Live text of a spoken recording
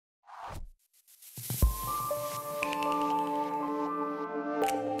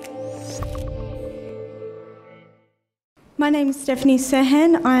My name is Stephanie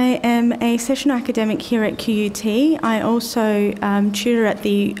Serhan. I am a sessional academic here at QUT. I also tutor at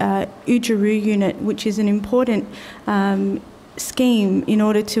the Ujaroo unit, which is an important scheme in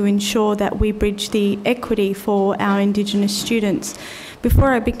order to ensure that we bridge the equity for our Indigenous students.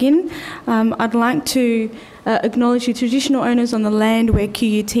 Before I begin, I'd like to acknowledge the traditional owners on the land where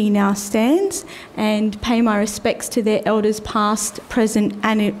QUT now stands and pay my respects to their elders past, present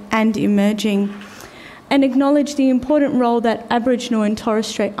and emerging, and acknowledge the important role that Aboriginal and Torres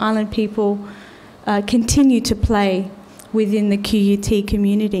Strait Island people continue to play within the QUT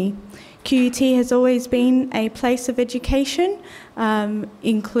community. QUT has always been a place of education,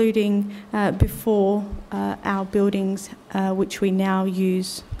 including before our buildings, which we now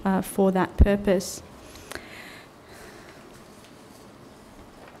use for that purpose.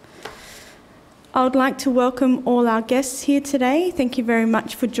 I would like to welcome all our guests here today. Thank you very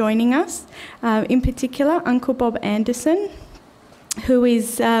much for joining us. In particular, Uncle Bob Anderson, who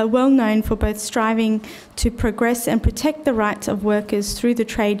is well known for both striving to progress and protect the rights of workers through the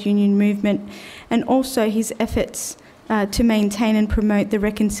trade union movement, and also his efforts to maintain and promote the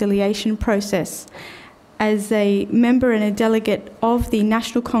reconciliation process as a member and a delegate of the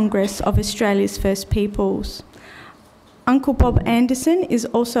National Congress of Australia's First Peoples. Uncle Bob Anderson is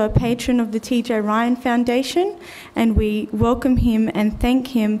also a patron of the TJ Ryan Foundation, and we welcome him and thank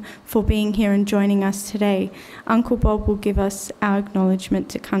him for being here and joining us today. Uncle Bob will give us our acknowledgement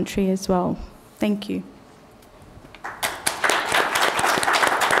to country as well. Thank you.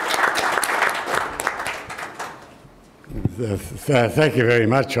 Thank you very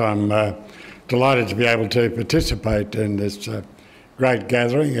much. I'm delighted to be able to participate in this great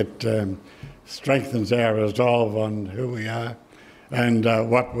gathering. It strengthens our resolve on who we are and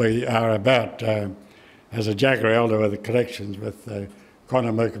what we are about. As a Ngugi Elder with connections with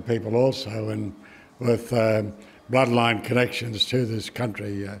Quandamooka people also, and with bloodline connections to this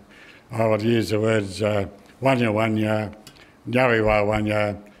country, I would use the words Wanya Wanya, Nyawiwa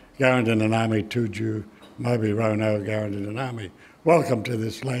Wanya, Garandinanami Tuju, Mobi Rono, Garandinanami. Welcome to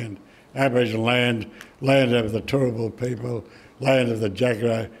this land, Aboriginal land, land of the Turrbal people, land of the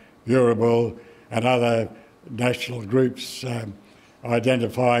Jagera, Yoolooburrabee and other national groups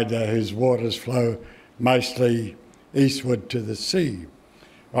identified whose waters flow mostly eastward to the sea.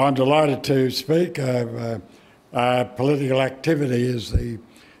 I'm delighted to speak. Political activity is one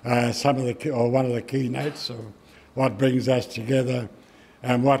of the keynotes of what brings us together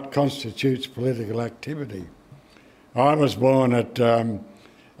and what constitutes political activity. I was born at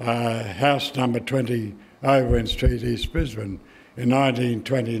house number 20 Overend Street, East Brisbane, in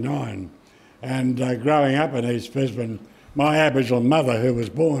 1929, and growing up in East Brisbane, my Aboriginal mother, who was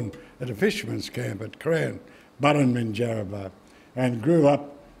born at a fisherman's camp at Cran, Burren Minjarrabah, and grew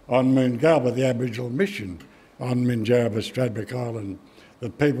up on Mulgumpin, the Aboriginal mission on Minjarrabah, Stradbroke Island,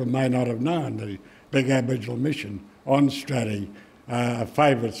 that people may not have known, the big Aboriginal mission on Straddy, a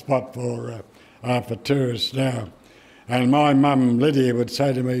favourite spot for tourists now. And my mum, Lydia, would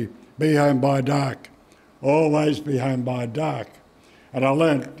say to me, "Be home by dark, always be home by dark." And I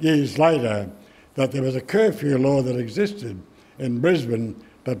learnt years later that there was a curfew law that existed in Brisbane,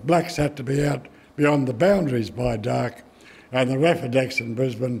 that blacks had to be out beyond the boundaries by dark, and the Raffidex in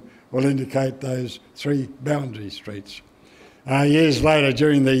Brisbane will indicate those three boundary streets. Years later,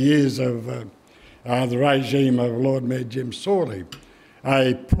 during the years of the regime of Lord Mayor Jim Sawley,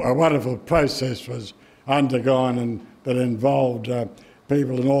 a wonderful process was undergone and that involved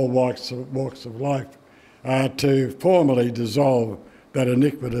people in all walks of life to formally dissolve that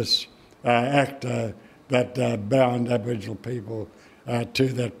iniquitous act that bound Aboriginal people to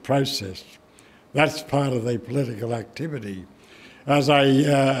that process. That's part of the political activity. As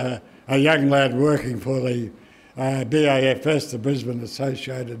a young lad working for the BAFS, the Brisbane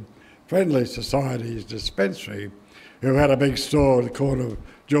Associated Friendly Society's dispensary, who had a big store at the corner of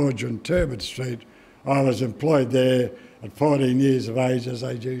George and Turbot Street, I was employed there at 14 years of age as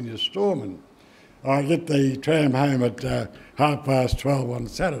a junior storeman. I get the tram home at 12:30 on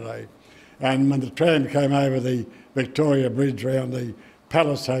Saturday, and when the tram came over the Victoria Bridge around the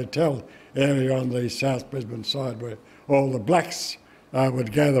Palace Hotel area on the South Brisbane side, where all the blacks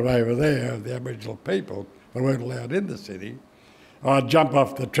would gather over there, the Aboriginal people, they weren't allowed in the city, I'd jump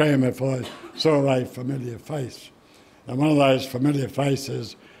off the tram if I saw a familiar face. And one of those familiar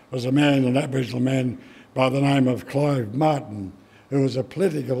faces was a man, an Aboriginal man by the name of Clive Martin, who was a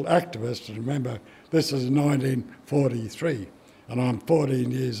political activist. And remember, this is 1943, and I'm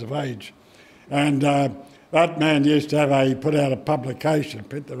 14 years of age. And that man used to put out a publication,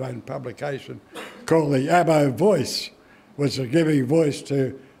 print their own publication, called the Abo Voice, which was giving voice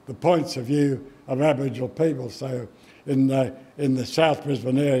to the points of view of Aboriginal people. So in the South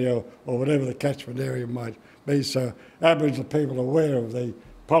Brisbane area or whatever the catchment area might be, so Aboriginal people are aware of the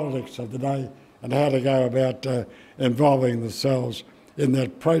politics of the day and how to go about involving themselves in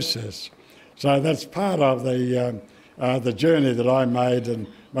that process. So that's part of the journey that I made and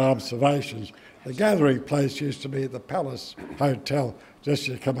my observations. The gathering place used to be the Palace Hotel, just as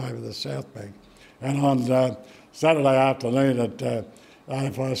you come over the South Bank. And on Saturday afternoon,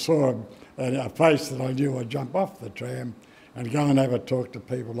 if I saw a face that I knew, I'd jump off the tram and go and have a talk to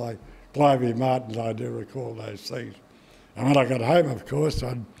people like Clivey Martin. I do recall those things. And when I got home, of course,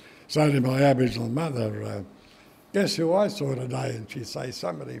 I'd say to my Aboriginal mother, guess who I saw today? And she'd say,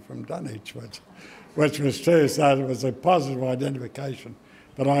 somebody from Dunwich, which was true. So it was a positive identification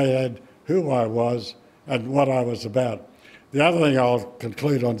that I had who I was and what I was about. The other thing I'll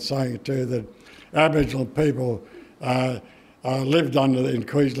conclude on saying too, that Aboriginal people in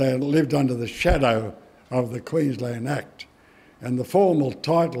Queensland lived under the shadow of the Queensland Act. And the formal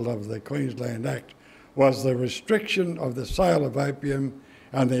title of the Queensland Act was the Restriction of the Sale of Opium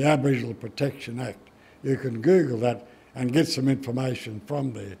and the Aboriginal Protection Act. You can Google that and get some information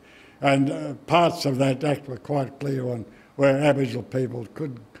from there. And parts of that act were quite clear on where Aboriginal people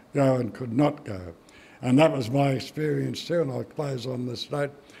could go and could not go. And that was my experience too, and I'll close on this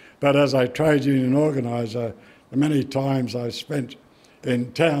note. But as a trade union organiser, the many times I spent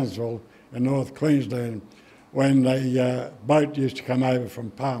in Townsville in North Queensland when the boat used to come over from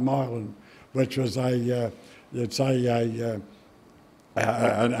Palm Island, which was a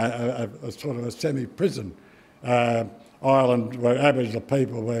sort of a semi-prison island where Aboriginal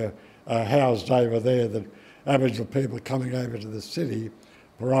people were housed over there, that Aboriginal people coming over to the city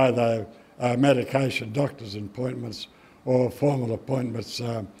for either medication, doctor's appointments or formal appointments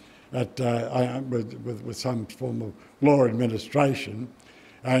with some form of law administration.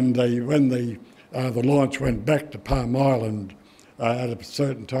 And when the launch went back to Palm Island at a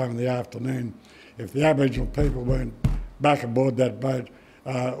certain time in the afternoon, if the Aboriginal people weren't back aboard that boat,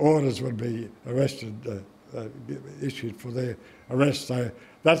 orders would be issued for their arrest. So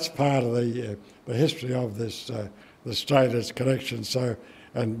that's part of the history of this the state, its connection. So,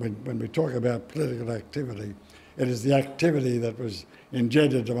 and when we talk about political activity, it is the activity that was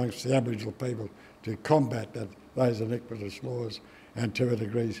engendered amongst the Aboriginal people to combat those iniquitous laws, and to a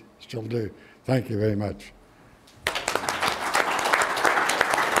degree still do. Thank you very much.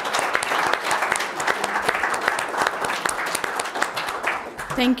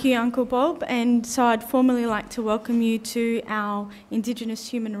 Thank you, Uncle Bob. And so I'd formally like to welcome you to our Indigenous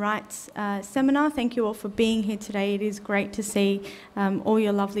Human Rights seminar. Thank you all for being here today. It is great to see all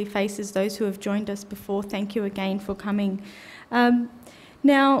your lovely faces. Those who have joined us before, thank you again for coming.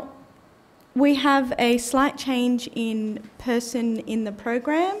 Now, we have a slight change in person in the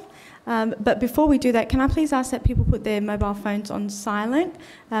program. But before we do that, can I please ask that people put their mobile phones on silent?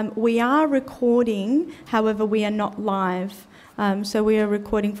 We are recording, however, we are not live. So we are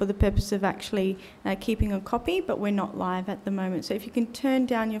recording for the purpose of actually keeping a copy, but we're not live at the moment. So if you can turn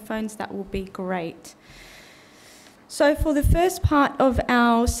down your phones, that will be great. So for the first part of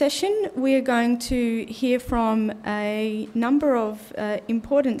our session, we are going to hear from a number of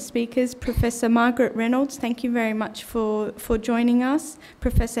important speakers. Professor Margaret Reynolds, thank you very much for joining us.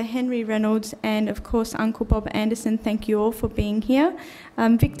 Professor Henry Reynolds, and of course Uncle Bob Anderson, thank you all for being here.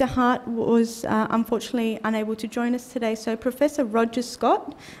 Victor Hart was unfortunately unable to join us today, so Professor Roger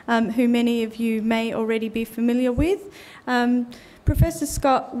Scott, who many of you may already be familiar with. Professor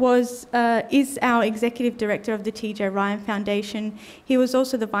Scott is our Executive Director of the TJ Ryan Foundation. He was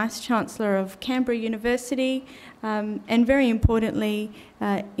also the Vice-Chancellor of Canberra University, and very importantly,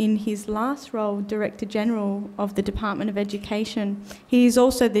 in his last role, Director General of the Department of Education. He is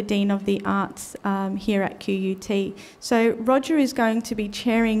also the Dean of the Arts here at QUT. So Roger is going to be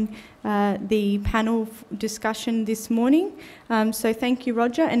chairing the panel discussion this morning. So thank you,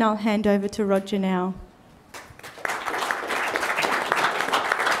 Roger, and I'll hand over to Roger now.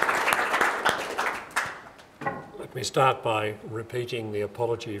 Let me start by repeating the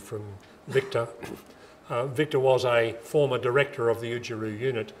apology from Victor. Victor was a former director of the Oodgeroo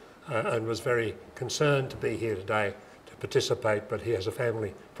unit and was very concerned to be here today to participate, but he has a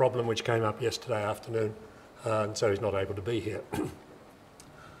family problem which came up yesterday afternoon, and so he's not able to be here.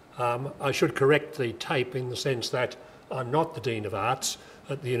 I should correct the tape in the sense that I'm not the Dean of Arts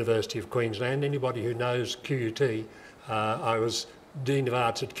at the University of Queensland. Anybody who knows QUT, I was Dean of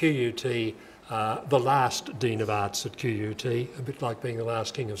Arts at QUT, the last Dean of Arts at QUT, a bit like being the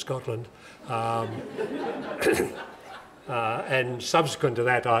last King of Scotland. And subsequent to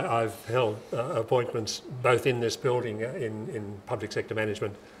that, I've held appointments both in this building in public sector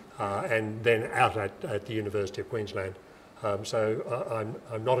management and then out at the University of Queensland. So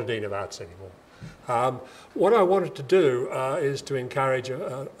I'm not a Dean of Arts anymore. What I wanted to do is to encourage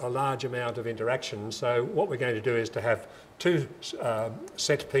a large amount of interaction. So what we're going to do is to have two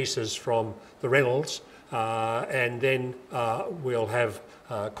set pieces from the Reynolds, and then we'll have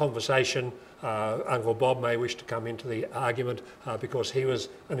conversation. Uncle Bob may wish to come into the argument because he was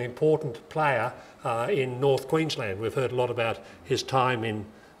an important player in North Queensland. We've heard a lot about his time in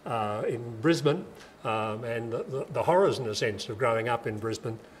Brisbane and the horrors, in a sense, of growing up in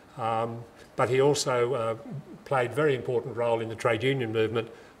Brisbane. But he also played a very important role in the trade union movement,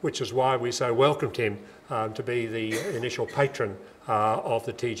 which is why we so welcomed him to be the initial patron of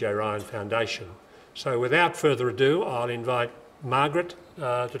the TJ Ryan Foundation. So without further ado, I'll invite Margaret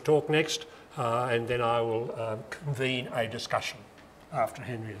to talk next, and then I will convene a discussion after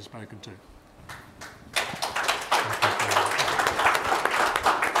Henry has spoken too.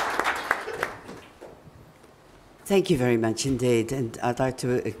 Thank you very much indeed, and I'd like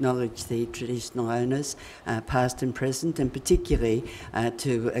to acknowledge the traditional owners, past and present, and particularly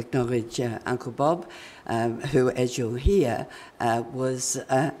to acknowledge Uncle Bob, who, as you'll hear, was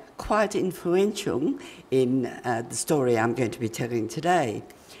quite influential in the story I'm going to be telling today.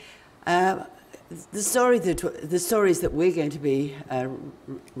 The stories that we're going to be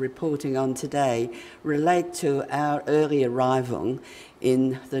reporting on today relate to our early arrival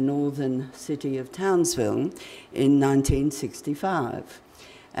in the northern city of Townsville in 1965.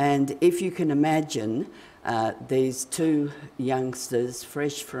 And if you can imagine these two youngsters,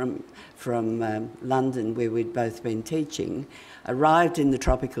 fresh from London, where we'd both been teaching, arrived in the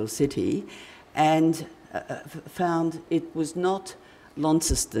tropical city and found it was not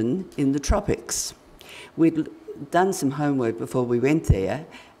Launceston in the tropics. We'd done some homework before we went there,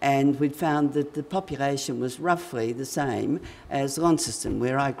 and we'd found that the population was roughly the same as Launceston,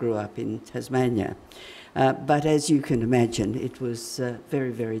 where I grew up in Tasmania. But as you can imagine, it was very,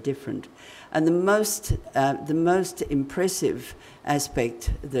 very different. And the most impressive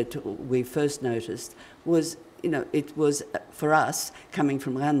aspect that we first noticed was, it was, for us, coming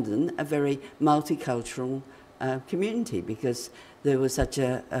from London, a very multicultural community, because there was such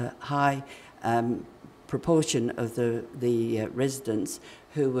a high proportion of the residents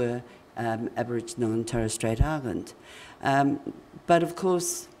who were Aboriginal and Torres Strait Island. But of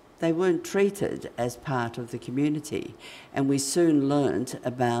course, they weren't treated as part of the community, and we soon learnt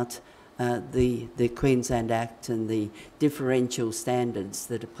about the Queensland Act and the differential standards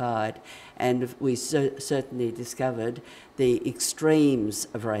that applied, and we certainly discovered the extremes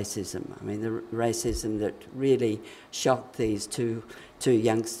of racism. I mean, the racism that really shocked these two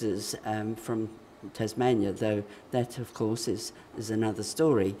youngsters from Tasmania, though that, of course, is another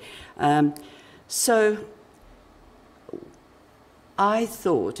story. So I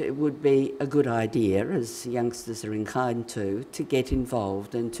thought it would be a good idea, as youngsters are inclined to get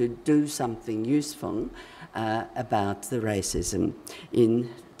involved and to do something useful about the racism in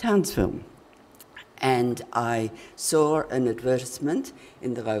Townsville. And I saw an advertisement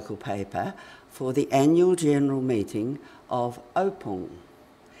in the local paper for the annual general meeting of OPUNG.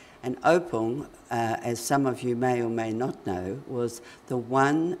 And OPUNG, as some of you may or may not know, was the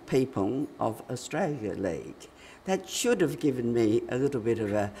One People of Australia League. That should have given me a little bit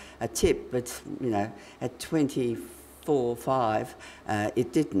of a tip, but, at 24-5,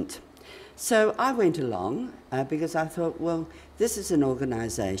 it didn't. So I went along because I thought, well, this is an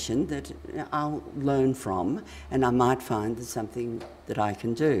organisation that I'll learn from, and I might find there's something that I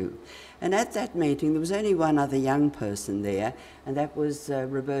can do. And at that meeting, there was only one other young person there, and that was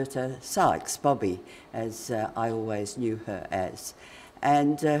Roberta Sykes, Bobby, as I always knew her as.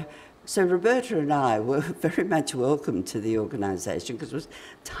 And so Roberta and I were very much welcome to the organisation, because it was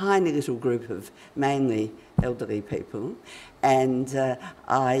a tiny little group of mainly elderly people, and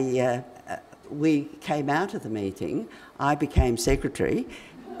we came out of the meeting. I became secretary,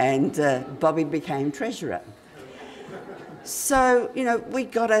 and Bobby became treasurer. So, we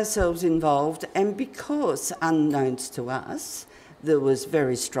got ourselves involved, and because, unknowns to us, there was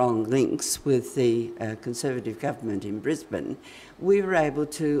very strong links with the Conservative government in Brisbane, we were able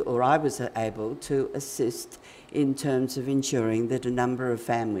to, or I was able to assist in terms of ensuring that a number of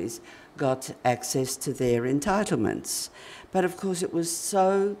families got access to their entitlements. But of course it was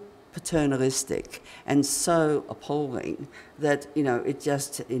so paternalistic and so appalling that, it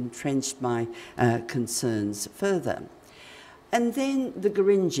just entrenched my concerns further. And then the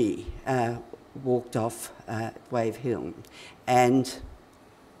Gurindji walked off Wave Hill, and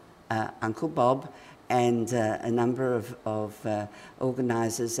Uncle Bob and a number of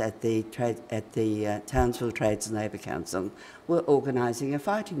organisers at the Townsville Trades and Labour Council were organising a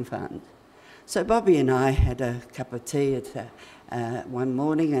fighting fund. So Bobby and I had a cup of tea at one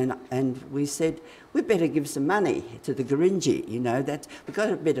morning, and we said, we better give some money to the Gurindji, you know, that we got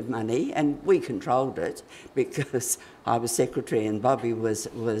a bit of money and we controlled it because I was secretary and Bobby was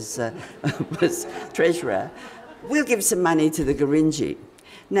treasurer. We'll give some money to the Gurindji.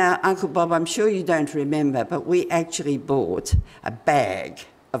 Now, Uncle Bob, I'm sure you don't remember, but we actually bought a bag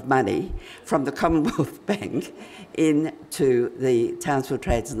of money from the Commonwealth Bank into the Townsville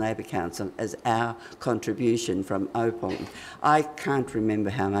Trades and Labour Council as our contribution from OPOM. I can't remember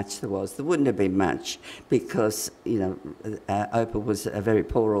how much there was. There wouldn't have been much because, you know, OPA was a very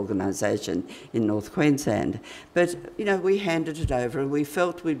poor organisation in North Queensland. But, you know, we handed it over and we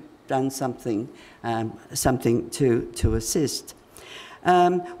felt we'd done something, something to assist.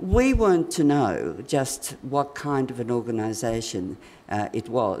 We weren't to know just what kind of an organisation it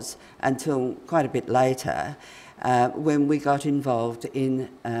was until quite a bit later when we got involved in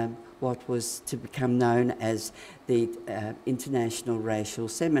what was to become known as the International Racial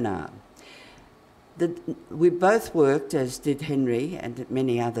Seminar. We both worked, as did Henry and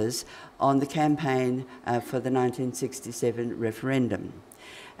many others, on the campaign for the 1967 referendum.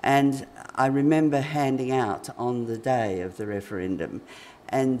 And I remember handing out on the day of the referendum,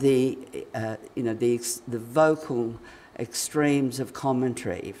 and the vocal extremes of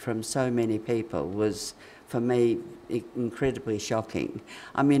commentary from so many people was, for me, incredibly shocking.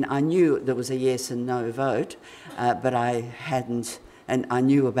 I mean, I knew there was a yes and no vote, but I hadn't, and I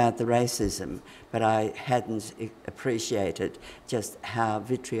knew about the racism, but I hadn't appreciated just how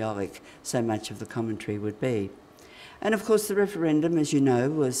vitriolic so much of the commentary would be. And of course the referendum, as you know,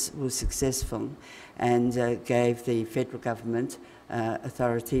 was successful and gave the federal government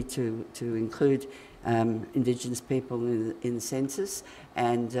authority to include Indigenous people in the census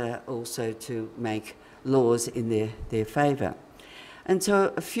and also to make laws in their favour. And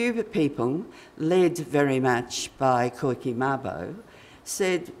so a few people, led very much by Koiki Mabo,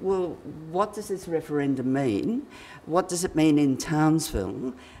 said, well, what does this referendum mean? What does it mean in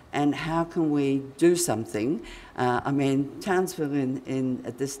Townsville? And how can we do something? I mean, Townsville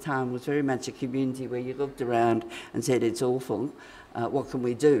at this time was very much a community where you looked around and said, it's awful. What can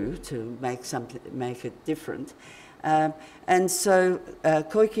we do to make it different? And so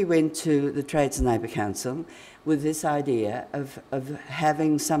Koiki went to the Trades and Labour Council with this idea of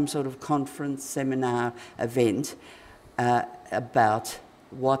having some sort of conference, seminar, event about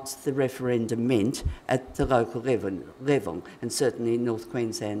what the referendum meant at the local level and certainly in North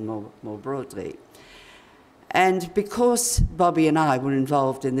Queensland more broadly. And because Bobby and I were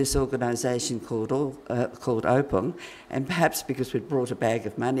involved in this organisation called OPOM, and perhaps because we'd brought a bag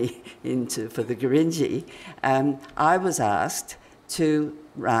of money for the Gurindji, I was asked to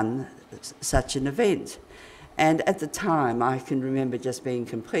run such an event. And at the time, I can remember just being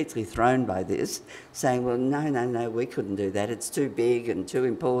completely thrown by this, saying, well, no, we couldn't do that. It's too big and too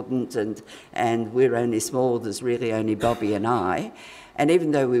important, and we're only small. There's really only Bobby and I. And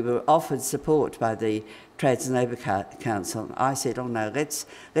even though we were offered support by the Trades and Labour Council, I said, oh no, let's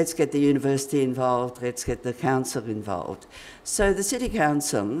get the university involved, let's get the council involved. So the City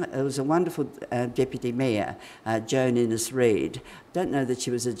Council, it was a wonderful Deputy Mayor, Joan Innes-Reid. Don't know that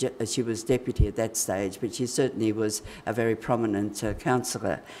she was deputy at that stage, but she certainly was a very prominent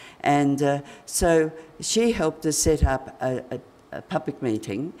councillor. And so she helped us set up a public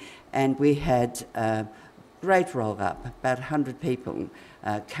meeting, and we had great roll-up. About 100 people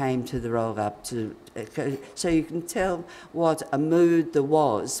came to the roll-up so you can tell what a mood there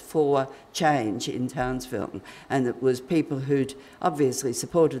was for change in Townsville. And it was people who'd obviously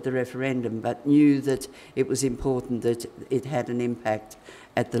supported the referendum but knew that it was important that it had an impact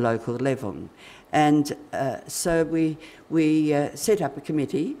at the local level. And so we set up a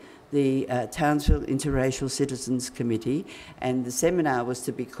committee, the Townsville Interracial Citizens Committee, and the seminar was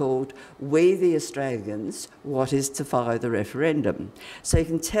to be called We the Australians, What is to Follow the Referendum. So you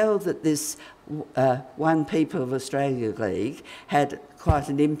can tell that this One People of Australia League had quite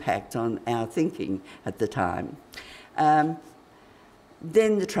an impact on our thinking at the time.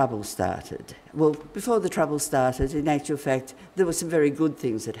 Then the trouble started. Well, before the trouble started, in actual fact, there were some very good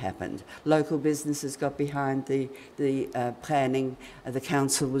things that happened. Local businesses got behind the planning. The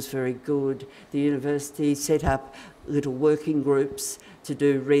council was very good. The university set up little working groups to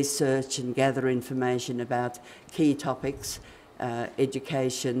do research and gather information about key topics,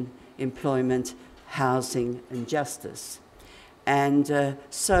 education, employment, housing and justice. And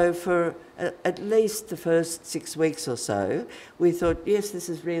so for at least the first 6 weeks or so, we thought, yes, this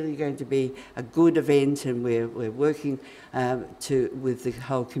is really going to be a good event, and we're working with the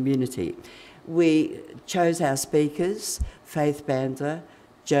whole community. We chose our speakers, Faith Bandler,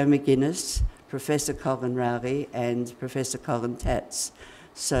 Joe McGuinness, Professor Colin Rowley and Professor Colin Tatz.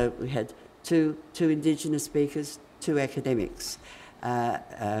 So we had two Indigenous speakers, 2 academics.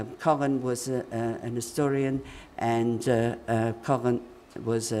 Colin was an historian, and Colin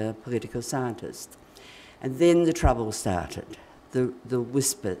was a political scientist. And then the trouble started, the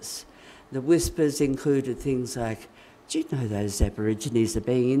whispers. The whispers included things like, do you know those Aborigines are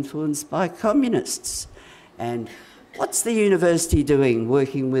being influenced by communists? And what's the university doing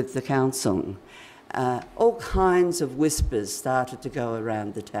working with the council? All kinds of whispers started to go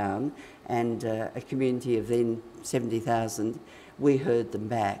around the town, and a community of then 70,000, we heard them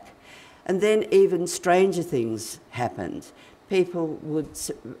back. And then even stranger things happened. People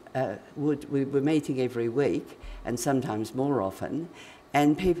we were meeting every week, and sometimes more often,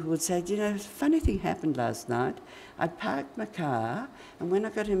 and people would say, you know, a funny thing happened last night. I parked my car, and when I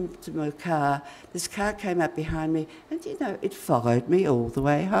got into my car, this car came up behind me, and you know, it followed me all the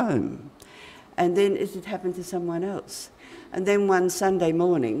way home. And then it had happened to someone else. And then one Sunday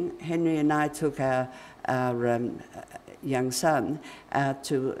morning, Henry and I took our young son out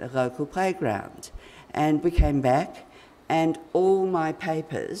to a local playground. And we came back, and all my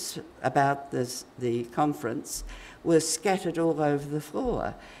papers about the conference were scattered all over the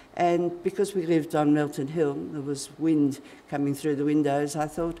floor. And because we lived on Milton Hill, there was wind coming through the windows, I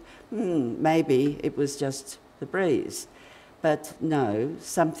thought, maybe it was just the breeze. But no,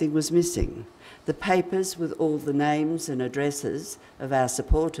 something was missing. The papers with all the names and addresses of our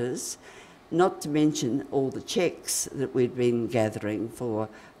supporters, not to mention all the cheques that we'd been gathering for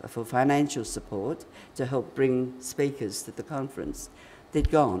financial support to help bring speakers to the conference, they'd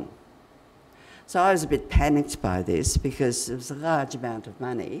gone. So I was a bit panicked by this because it was a large amount of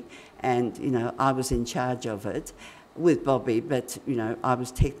money, and you know, I was in charge of it with Bobby, but you know, I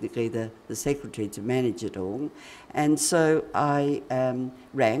was technically the secretary to manage it all. And so I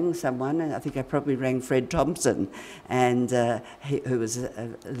rang someone, and I think I probably rang Fred Thompson, and who was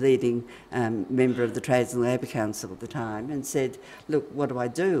a leading member of the Trades and Labour Council at the time, and said, look,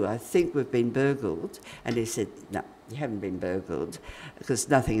 what do? I think we've been burgled. And he said, no, you haven't been burgled, because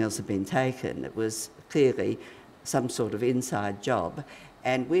nothing else had been taken. It was clearly some sort of inside job.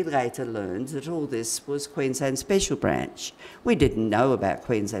 And we later learned that all this was Queensland Special Branch. We didn't know about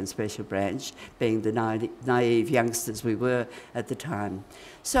Queensland Special Branch, being the naive youngsters we were at the time.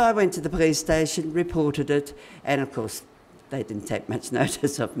 So I went to the police station, reported it, and of course they didn't take much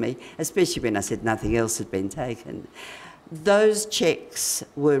notice of me, especially when I said nothing else had been taken. Those cheques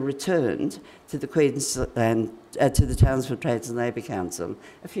were returned to the Queensland, to the Townsville Trades and Labour Council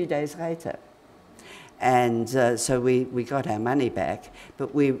a few days later. And so we got our money back,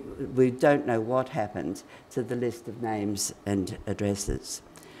 but we don't know what happened to the list of names and addresses.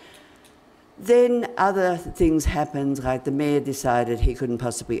 Then other things happened, like the mayor decided he couldn't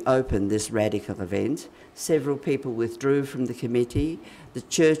possibly open this radical event. Several people withdrew from the committee. The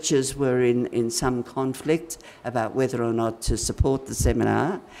churches were in some conflict about whether or not to support the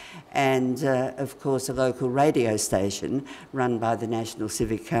seminar. And of course, a local radio station run by the National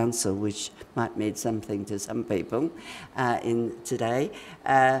Civic Council, which might mean something to some people today,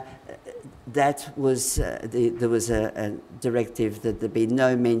 that was, there was a directive that there be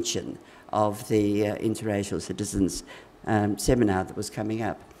no mention of the interracial citizens seminar that was coming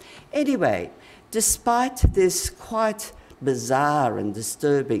up. Anyway, despite this quite bizarre and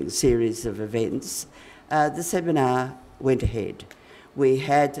disturbing series of events, the seminar went ahead. We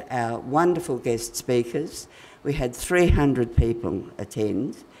had our wonderful guest speakers. We had 300 people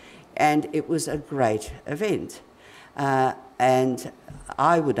attend, and it was a great event. And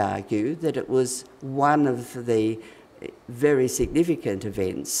I would argue that it was one of the very significant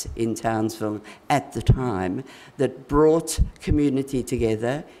events in Townsville at the time that brought community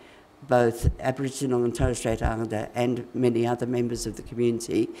together, both Aboriginal and Torres Strait Islander and many other members of the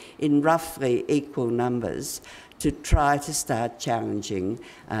community, in roughly equal numbers, to try to start challenging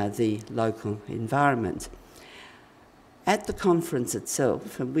the local environment. At the conference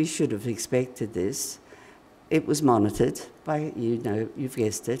itself, and we should have expected this, it was monitored by, you know, you've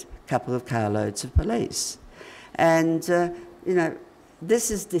guessed it, a couple of carloads of police. And, you know,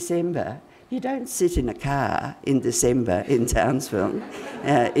 this is December. You don't sit in a car in December in Townsville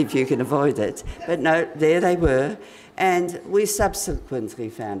if you can avoid it. But no, there they were. And we subsequently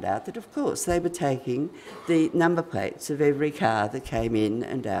found out that, of course, they were taking the number plates of every car that came in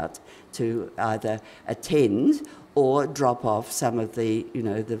and out to either attend or drop off some of the, you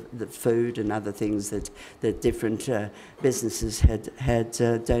know, the food and other things that different businesses had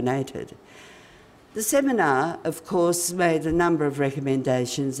donated. The seminar, of course, made a number of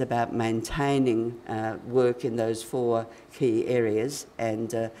recommendations about maintaining work in those 4 key areas,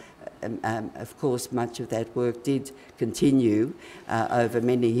 and of course much of that work did continue over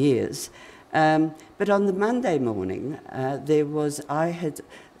many years. But on the Monday morning, I had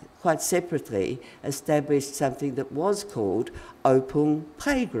quite separately established something that was called Opung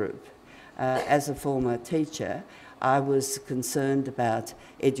Playgroup. As a former teacher, I was concerned about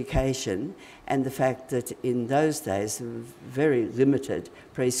education and the fact that in those days there was very limited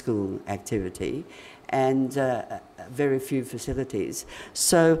preschool activity and very few facilities.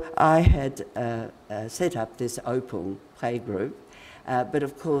 So I had set up this Opung Playgroup, but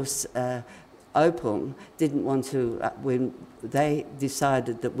of course Opung didn't want to, when they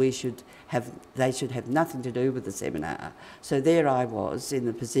decided that they should have nothing to do with the seminar. So there I was in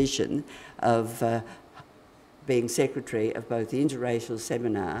the position of being secretary of both the Interracial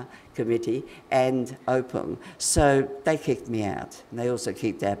Seminar Committee and Opung. So they kicked me out. And they also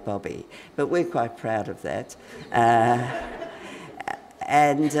kicked out Bobby. But we're quite proud of that.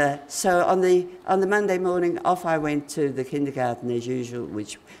 So on the Monday morning, off I went to the kindergarten as usual,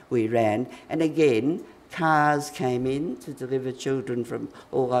 which we ran. And again, cars came in to deliver children from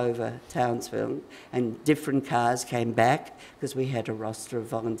all over Townsville, and different cars came back because we had a roster of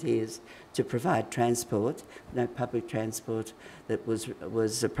volunteers to provide transport, no public transport that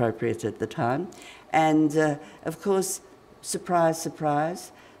was appropriate at the time. And of course, surprise,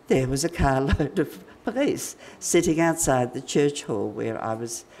 surprise, there was a carload of police sitting outside the church hall where I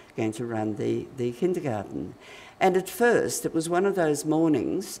was going to run the kindergarten. And at first, it was one of those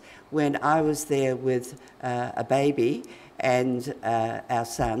mornings when I was there with a baby and our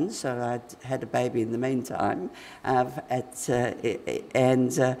son, so I'd had a baby in the meantime,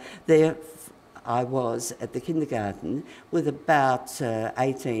 there I was at the kindergarten with about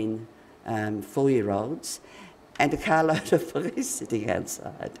 18 4-year-olds and a carload of police sitting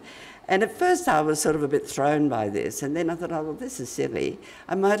outside. And at first I was sort of a bit thrown by this, and then I thought, oh, well, this is silly.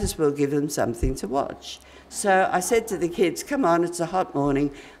 I might as well give them something to watch. So I said to the kids, come on, it's a hot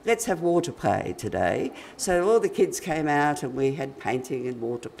morning, let's have water play today. So all the kids came out and we had painting and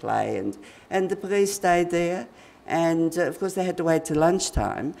water play, and the police stayed there. And of course they had to wait till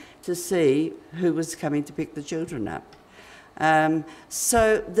lunchtime to see who was coming to pick the children up.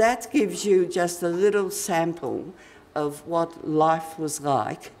 So that gives you just a little sample of what life was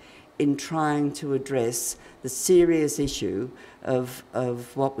like in trying to address the serious issue of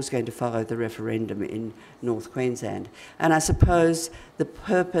what was going to follow the referendum in North Queensland. And I suppose the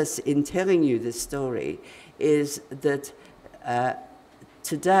purpose in telling you this story is that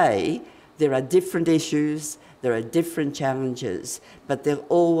today there are different issues, there are different challenges, but there'll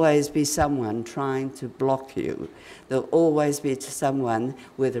always be someone trying to block you. There'll always be someone,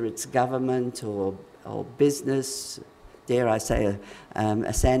 whether it's government or business, dare I say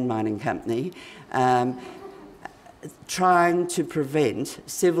a sand mining company, trying to prevent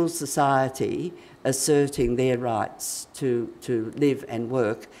civil society asserting their rights to live and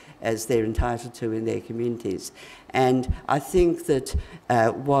work as they're entitled to in their communities. And I think that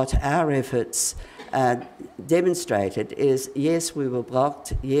what our efforts demonstrated is, yes, we were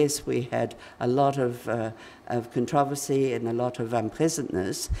blocked, yes, we had a lot of controversy and a lot of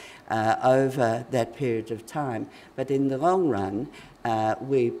unpleasantness over that period of time, but in the long run,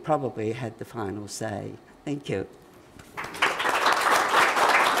 we probably had the final say. Thank you.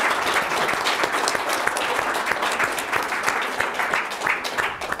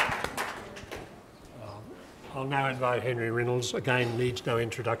 I'll now invite Henry Reynolds, again needs no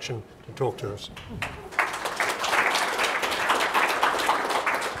introduction, to talk to us.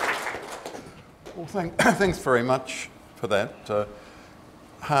 Well, thanks very much for that.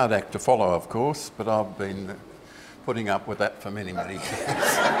 Hard act to follow, of course, but I've been putting up with that for many, many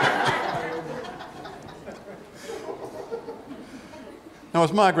years. Now,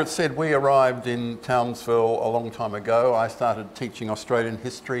 as Margaret said, we arrived in Townsville a long time ago. I started teaching Australian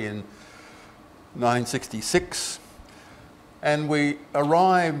history in 1966, and we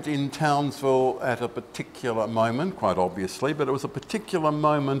arrived in Townsville at a particular moment, quite obviously, but it was a particular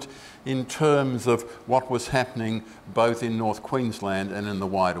moment in terms of what was happening both in North Queensland and in the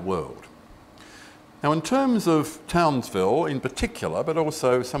wider world. Now, in terms of Townsville in particular, but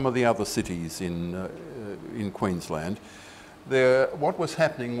also some of the other cities in Queensland, what was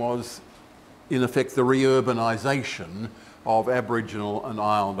happening was in effect, the reurbanisation of Aboriginal and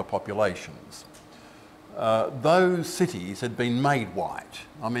Islander populations. Those cities had been made white.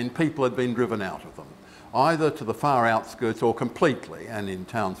 I mean, people had been driven out of them, either to the far outskirts or completely, and in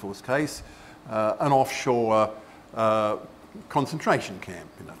Townsville's case, an offshore concentration camp,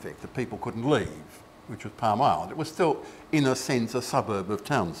 in effect, that people couldn't leave, which was Palm Island. It was still, in a sense, a suburb of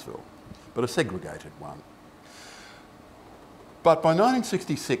Townsville, but a segregated one. But by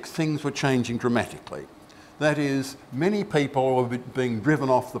 1966, things were changing dramatically. That is, many people were being driven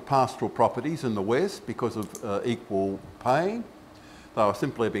off the pastoral properties in the west because of equal pay. They were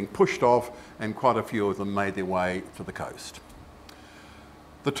simply being pushed off, and quite a few of them made their way to the coast.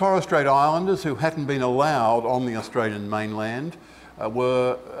 The Torres Strait Islanders, who hadn't been allowed on the Australian mainland,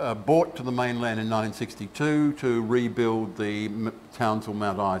 were brought to the mainland in 1962 to rebuild the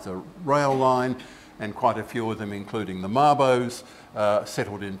Townsville-Mount Isa rail line, and quite a few of them, including the Marbos,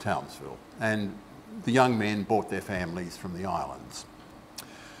 settled in Townsville. And the young men brought their families from the islands.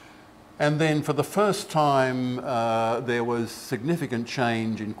 And then for the first time, there was significant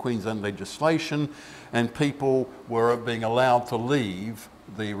change in Queensland legislation, and people were being allowed to leave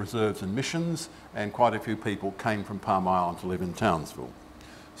the reserves and missions, and quite a few people came from Palm Island to live in Townsville.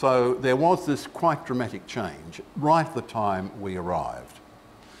 So there was this quite dramatic change right at the time we arrived.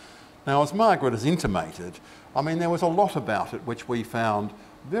 Now, as Margaret has intimated, I mean, there was a lot about it which we found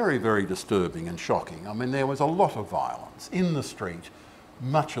very, very disturbing and shocking. I mean, there was a lot of violence in the street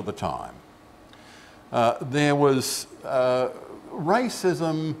much of the time. There was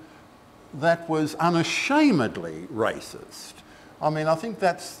racism that was unashamedly racist. I mean, I think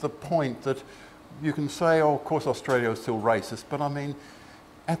that's the point, that you can say, oh, of course Australia is still racist, but I mean,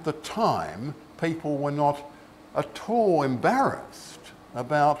 at the time, people were not at all embarrassed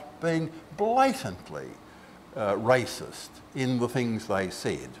about being blatantly racist in the things they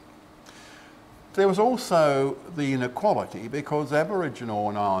said. There was also the inequality, because Aboriginal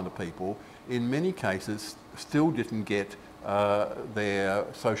and Islander people, in many cases, still didn't get their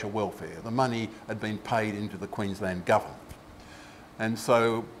social welfare. The money had been paid into the Queensland government. And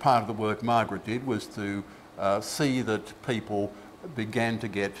so part of the work Margaret did was to see that people began to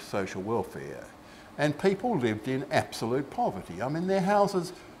get social welfare. And people lived in absolute poverty. I mean, their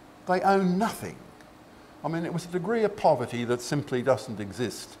houses, they owned nothing. I mean, it was a degree of poverty that simply doesn't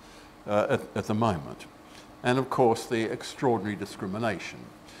exist at the moment. And of course, the extraordinary discrimination.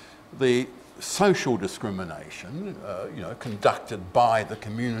 The social discrimination, you know, conducted by the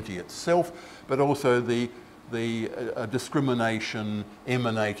community itself, but also the discrimination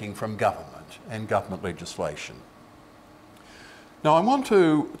emanating from government and government legislation. Now, I want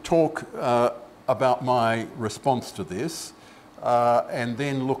to talk about my response to this and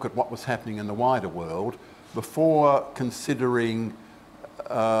then look at what was happening in the wider world before considering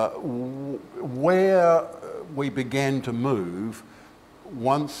where we began to move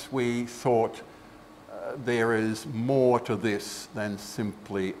once we thought there is more to this than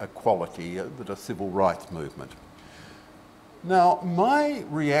simply equality, a civil rights movement. Now, my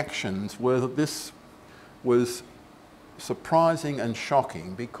reactions were that this was surprising and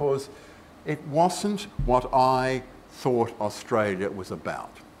shocking because it wasn't what I thought Australia was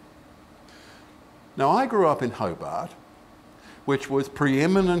about. Now, I grew up in Hobart, which was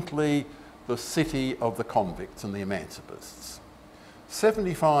preeminently the city of the convicts and the emancipists.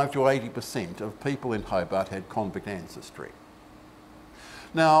 75 to 80% of people in Hobart had convict ancestry.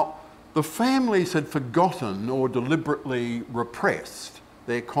 Now, the families had forgotten or deliberately repressed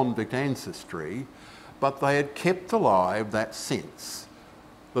their convict ancestry, but they had kept alive that sense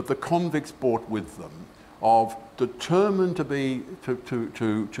that the convicts brought with them of determined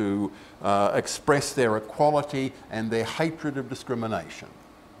to express their equality and their hatred of discrimination.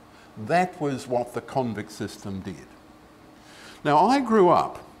 That was what the convict system did. Now, I grew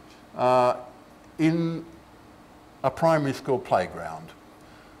up in a primary school playground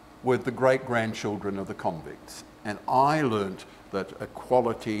with the great-grandchildren of the convicts, and I learnt that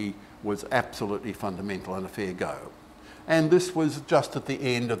equality was absolutely fundamental and a fair go. And this was just at the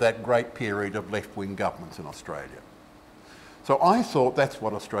end of that great period of left-wing governments in Australia. So I thought that's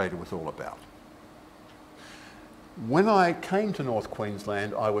what Australia was all about. When I came to North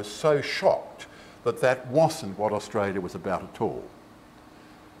Queensland, I was so shocked that that wasn't what Australia was about at all.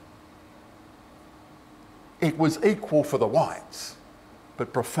 It was equal for the whites,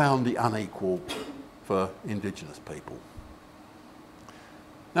 but profoundly unequal for Indigenous people.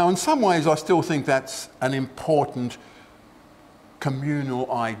 Now, in some ways, I still think that's an important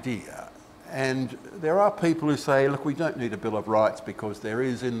communal idea. And there are people who say, look, we don't need a Bill of Rights because there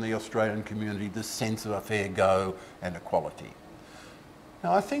is in the Australian community this sense of a fair go and equality.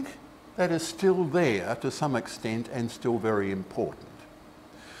 Now, I think that is still there to some extent and still very important.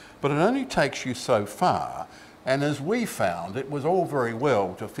 But it only takes you so far, and as we found, it was all very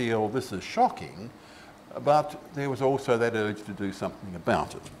well to feel this is shocking, but there was also that urge to do something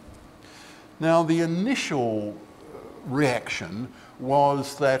about it. Now, the initial reaction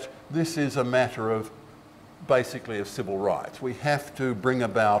was that this is a matter of basically of civil rights. We have to bring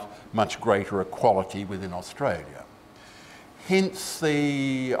about much greater equality within Australia. Hence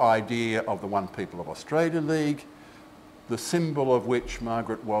the idea of the One People of Australia League, the symbol of which,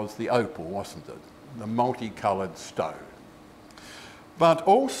 Margaret, was the opal, wasn't it? The multicoloured stone. But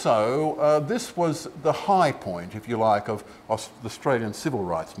also, this was the high point, if you like, of the Australian civil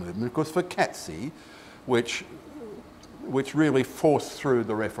rights movement, because for CATSI, which really forced through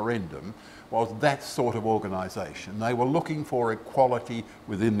the referendum, was that sort of organisation. They were looking for equality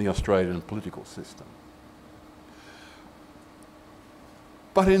within the Australian political system.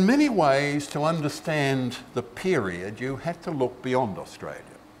 But in many ways, to understand the period, you had to look beyond Australia.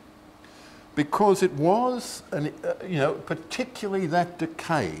 Because it was, particularly that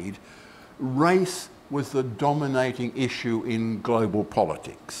decade, race was the dominating issue in global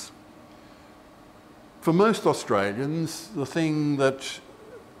politics. For most Australians, the thing that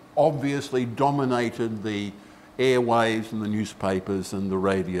obviously dominated the airwaves and the newspapers and the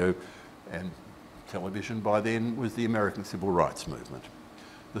radio and television by then was the American Civil Rights Movement.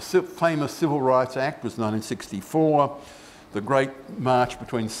 The famous Civil Rights Act was 1964. The great march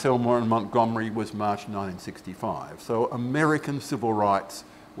between Selma and Montgomery was March 1965. So American civil rights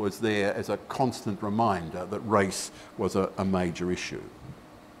was there as a constant reminder that race was a major issue.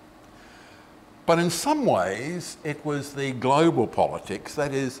 But in some ways, it was the global politics,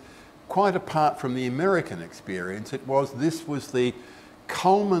 that is, quite apart from the American experience, this was the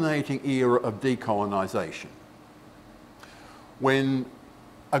culminating era of decolonisation, when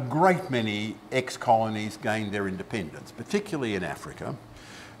a great many ex-colonies gained their independence, particularly in Africa,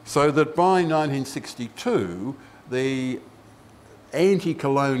 so that by 1962, the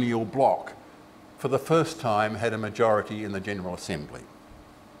anti-colonial bloc, for the first time, had a majority in the General Assembly.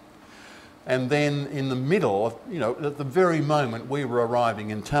 And then in the middle, at the very moment we were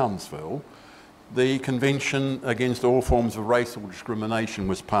arriving in Townsville, the Convention Against All Forms of Racial Discrimination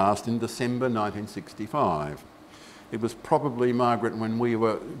was passed in December 1965. It was probably, Margaret, when we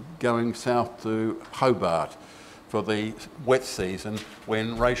were going south to Hobart for the wet season,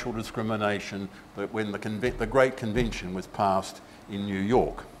 when racial discrimination, when the Great Convention was passed in New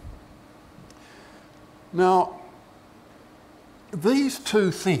York. Now, these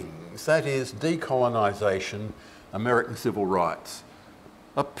two things, that is decolonisation, American civil rights,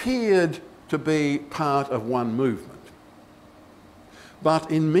 appeared to be part of one movement.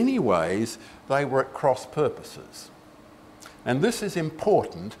 But in many ways, they were at cross purposes. And this is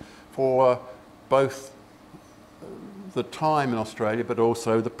important for both the time in Australia, but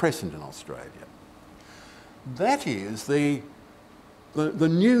also the present in Australia. That is, the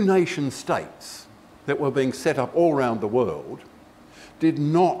new nation states that were being set up all around the world did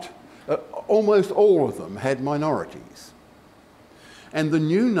not, almost all of them had minorities. And the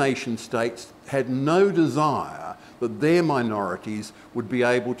new nation states had no desire that their minorities would be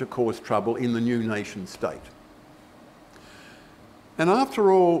able to cause trouble in the new nation state. And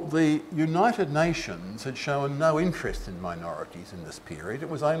after all, the United Nations had shown no interest in minorities in this period. It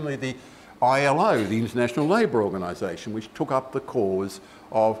was only the ILO, the International Labour Organisation, which took up the cause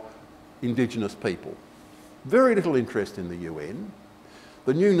of Indigenous people. Very little interest in the UN.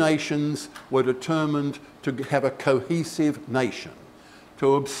 The new nations were determined to have a cohesive nation,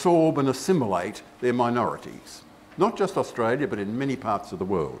 to absorb and assimilate their minorities. Not just Australia, but in many parts of the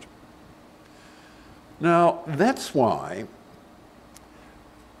world. Now, that's why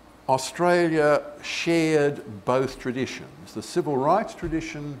Australia shared both traditions, the civil rights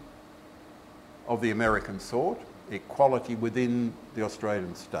tradition of the American sort, equality within the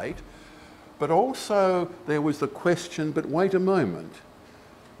Australian state, but also there was the question, but wait a moment,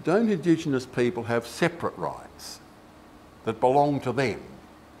 don't Indigenous people have separate rights that belong to them?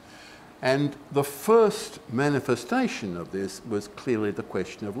 And the first manifestation of this was clearly the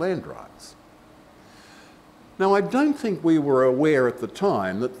question of land rights. Now, I don't think we were aware at the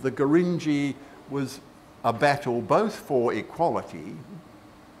time that the Gurindji was a battle both for equality,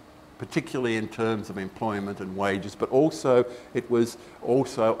 particularly in terms of employment and wages, but also it was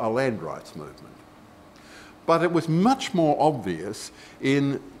also a land rights movement. But it was much more obvious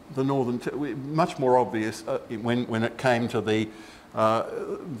in the northern, much more obvious when it came to the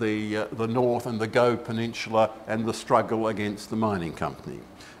North and the Go Peninsula and the struggle against the mining company.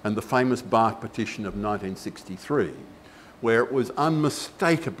 And the famous Bark Petition of 1963, where it was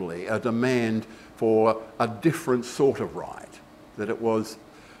unmistakably a demand for a different sort of right, that it was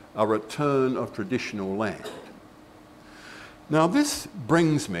a return of traditional land. Now this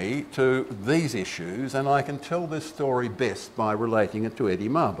brings me to these issues, and I can tell this story best by relating it to Eddie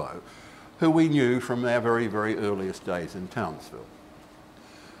Mabo, who we knew from our very, very earliest days in Townsville.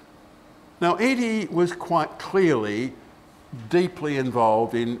 Now Eddie was quite clearly deeply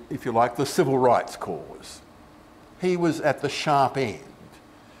involved in, if you like, the civil rights cause. He was at the sharp end.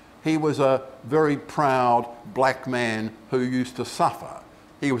 He was a very proud black man who used to suffer.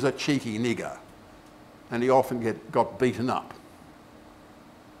 He was a cheeky nigger, and he often got beaten up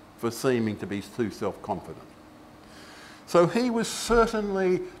for seeming to be too self-confident. So he was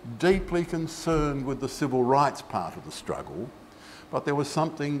certainly deeply concerned with the civil rights part of the struggle, but there was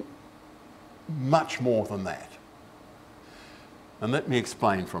something much more than that. And let me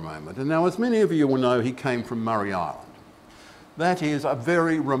explain for a moment. And now, as many of you will know, he came from Murray Island. That is a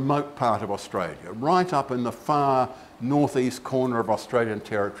very remote part of Australia, right up in the far northeast corner of Australian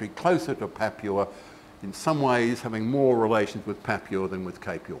territory, closer to Papua, in some ways having more relations with Papua than with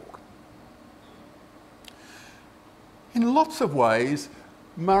Cape York. In lots of ways,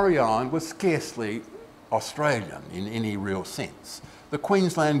 Murray Island was scarcely Australian in any real sense. The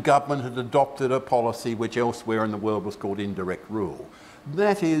Queensland government had adopted a policy which elsewhere in the world was called indirect rule.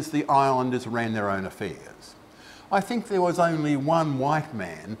 That is, the islanders ran their own affairs. I think there was only one white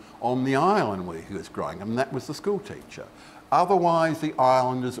man on the island where he was growing up, and that was the school teacher. Otherwise, the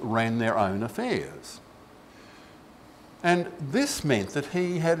islanders ran their own affairs. And this meant that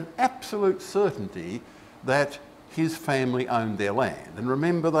he had absolute certainty that his family owned their land. And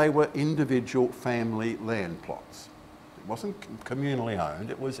remember, they were individual family land plots. It wasn't communally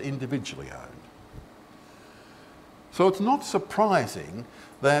owned, it was individually owned. So it's not surprising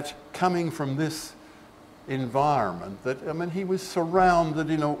that coming from this environment, that, I mean, he was surrounded,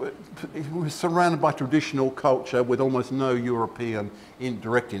 he was surrounded by traditional culture with almost no European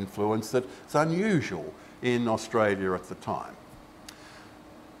indirect influence that's unusual in Australia at the time.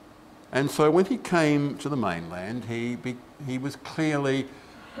 And so when he came to the mainland, he was clearly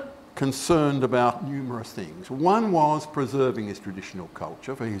concerned about numerous things. One was preserving his traditional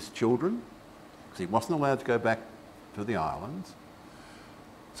culture for his children, because he wasn't allowed to go back to the islands.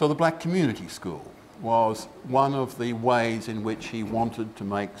 So the Black Community School was one of the ways in which he wanted to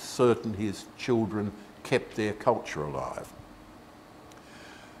make certain his children kept their culture alive.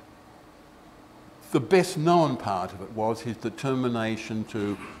 The best known part of it was his determination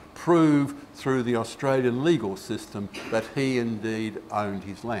to prove through the Australian legal system that he indeed owned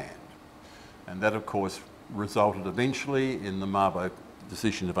his land. And that, of course, resulted eventually in the Mabo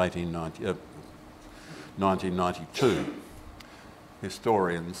decision of 1992.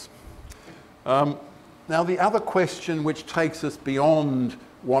 Historians. Now, the other question which takes us beyond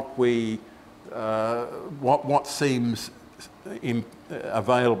what seems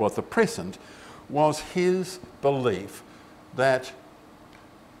available at the present was his belief that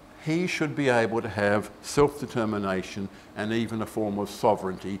he should be able to have self-determination and even a form of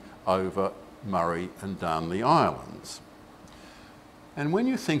sovereignty over Murray and Darnley Islands. And when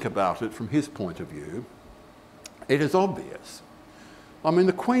you think about it from his point of view, it is obvious. I mean,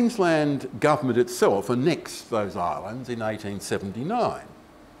 the Queensland government itself annexed those islands in 1879.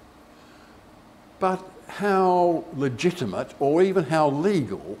 But how legitimate or even how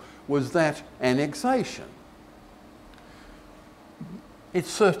legal was that annexation? It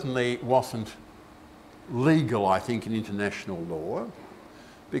certainly wasn't legal, I think, in international law,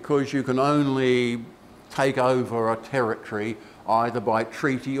 because you can only take over a territory either by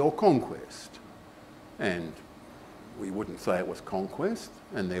treaty or conquest. And we wouldn't say it was conquest,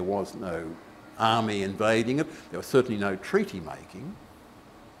 and there was no army invading it. There was certainly no treaty making.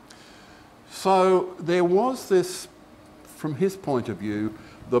 So there was this, from his point of view,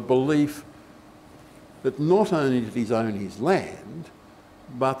 the belief that not only did he own his land,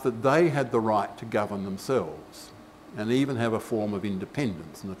 but that they had the right to govern themselves and even have a form of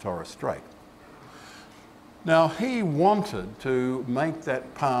independence in the Torres Strait. Now, he wanted to make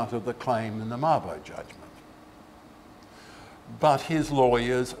that part of the claim in the Mabo judgment. But his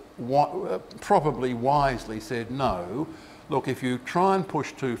lawyers probably wisely said, no, look, if you try and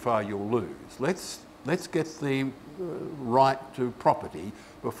push too far, you'll lose. Let's get the right to property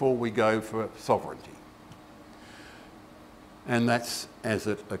before we go for sovereignty. And that's as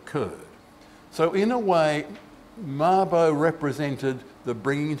it occurred. So in a way, Mabo represented the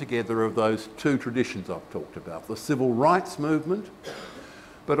bringing together of those two traditions I've talked about, the civil rights movement,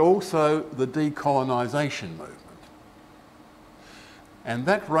 but also the decolonisation movement. And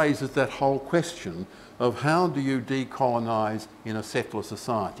that raises that whole question of how do you decolonise in a settler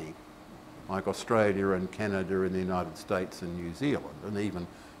society like Australia and Canada and the United States and New Zealand and even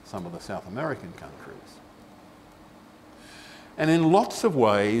some of the South American countries. And in lots of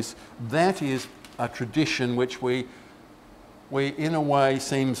ways, that is a tradition which we in a way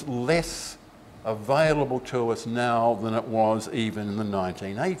seems less available to us now than it was even in the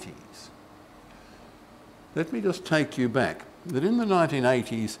 1980s. Let me just take you back. That in the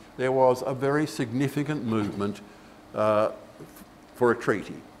 1980s there was a very significant movement for a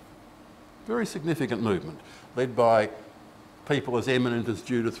treaty. Very significant movement, led by people as eminent as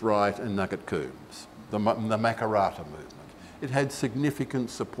Judith Wright and Nugget Coombs, the Makarrata movement. It had significant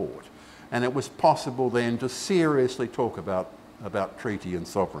support, and it was possible then to seriously talk about treaty and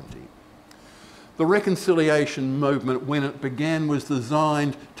sovereignty. The reconciliation movement, when it began, was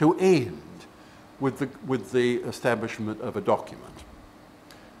designed to end with the establishment of a document.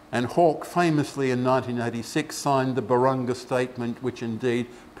 And Hawke famously in 1986 signed the Barunga Statement, which indeed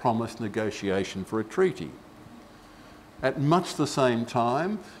promised negotiation for a treaty. At much the same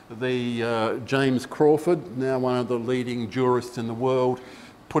time, James Crawford, now one of the leading jurists in the world,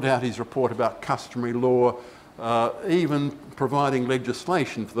 put out his report about customary law, even providing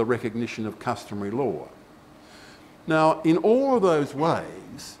legislation for the recognition of customary law. Now, in all of those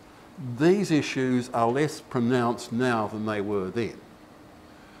ways, these issues are less pronounced now than they were then.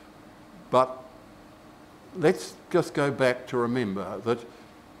 But let's just go back to remember that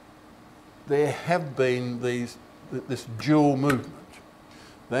there have been this dual movement.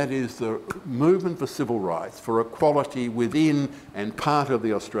 That is the movement for civil rights, for equality within and part of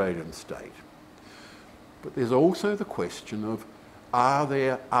the Australian state. But there's also the question of, are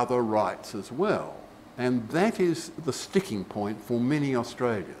there other rights as well? And that is the sticking point for many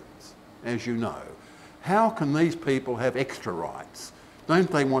Australians, as you know. How can these people have extra rights? Don't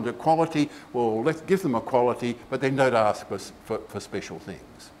they want equality? Well, let's give them equality, but then don't ask for special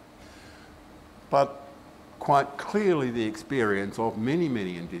things. But quite clearly the experience of many,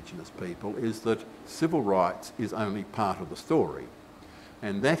 many Indigenous people is that civil rights is only part of the story.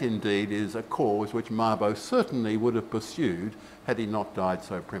 And that indeed is a cause which Mabo certainly would have pursued had he not died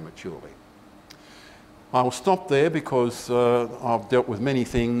so prematurely. I will stop there because I've dealt with many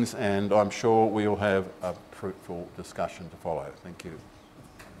things and I'm sure we'll have a fruitful discussion to follow. Thank you.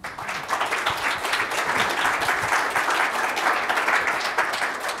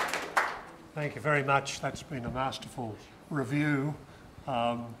 Thank you very much. That's been a masterful review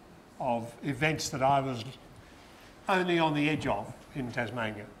of events that I was only on the edge of in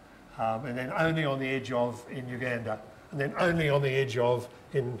Tasmania, and then only on the edge of in Uganda, and then only on the edge of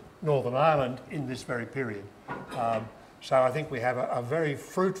in Northern Ireland in this very period. So I think we have a very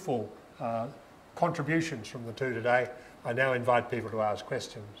fruitful contributions from the two today. I now invite people to ask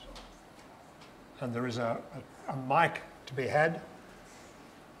questions. And there is a mic to be had.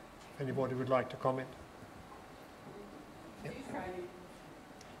 If anybody would like to comment. Yep.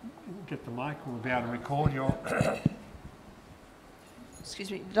 Get the mic, we'll be able to record your... Excuse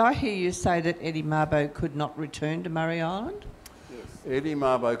me, did I hear you say that Eddie Mabo could not return to Murray Island? Yes. Eddie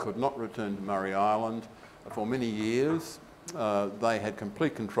Mabo could not return to Murray Island for many years. They had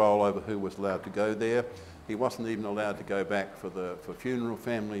complete control over who was allowed to go there. He wasn't even allowed to go back for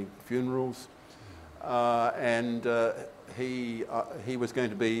family funerals. He was going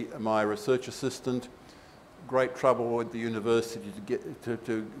to be my research assistant. Great trouble with the university to get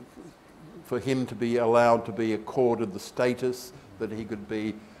for him to be allowed to be accorded the status that he could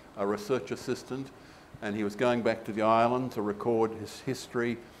be a research assistant, and he was going back to the island to record his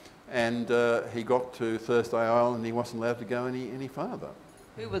history, and he got to Thursday Island and he wasn't allowed to go any farther.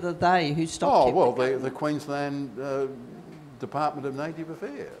 Who were the they who stopped him? Oh, well, the Queensland Department of Native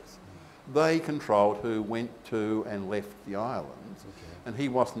Affairs. They controlled who went to and left the islands, and he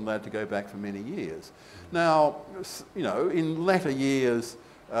wasn't allowed to go back for many years. Now, you know, in latter years,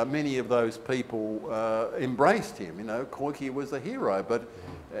 many of those people embraced him. You know, Koiki was a hero, but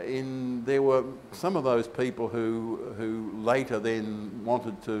there were some of those people who later then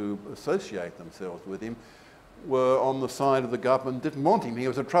wanted to associate themselves with him were on the side of the government, didn't want him. He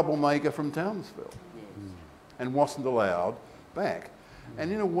was a troublemaker from Townsville and wasn't allowed back.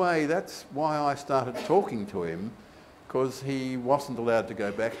 And in a way, that's why I started talking to him, because he wasn't allowed to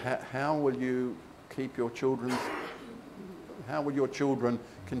go back. How will you keep your children? How will your children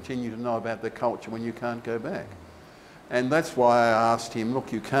continue to know about their culture when you can't go back? And that's why I asked him,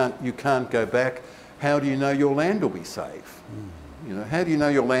 look, you can't go back. How do you know your land will be safe? You know, how do you know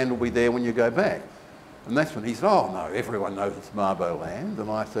your land will be there when you go back? And that's when he said, oh no, everyone knows it's Mabo land. And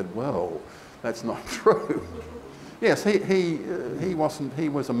I said, well, that's not true. Yes, he wasn't. He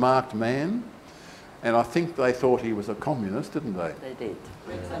was a marked man, and I think they thought he was a communist, didn't they? They did.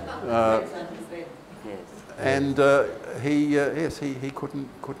 Yes. And he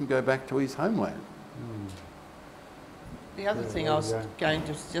couldn't go back to his homeland. The other thing I was going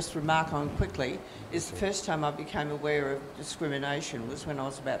to just remark on quickly is the first time I became aware of discrimination was when I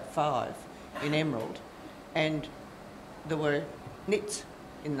was about 5 in Emerald, and there were nits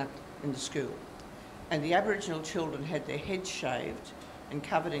in the school, and the Aboriginal children had their heads shaved and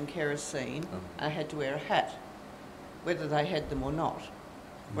covered in kerosene and had to wear a hat, whether they had them or not,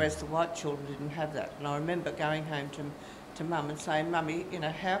 whereas the white children didn't have that. And I remember going home to Mum and saying, Mummy, you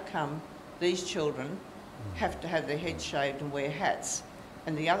know, how come these children have to have their heads shaved and wear hats,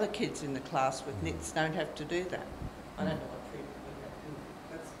 and the other kids in the class with nits don't have to do that? I don't know what treatment we have.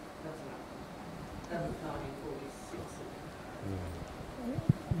 That was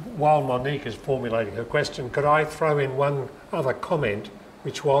 1946. While Monique is formulating her question, could I throw in one other comment,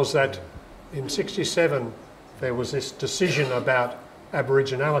 which was that in '67 there was this decision about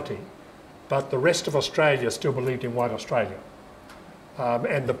Aboriginality, but the rest of Australia still believed in white Australia,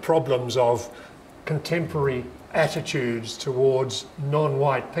 and the problems of contemporary attitudes towards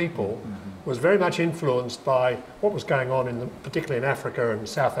non-white people was very much influenced by what was going on particularly in Africa and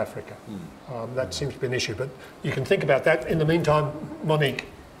South Africa. That seems to be an issue, but you can think about that. In the meantime, Monique.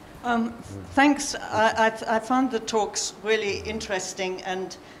 Thanks. I found the talks really interesting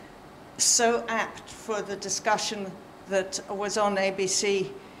and so apt for the discussion that was on ABC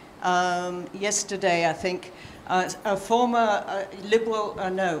yesterday, I think. A former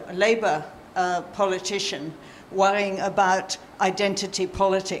Labour politician worrying about identity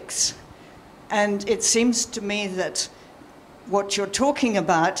politics. And it seems to me that what you're talking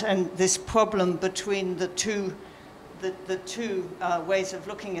about and this problem between the two ways of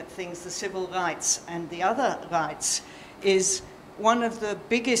looking at things, the civil rights and the other rights, is one of the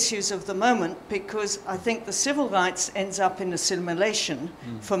big issues of the moment, because I think the civil rights ends up in assimilation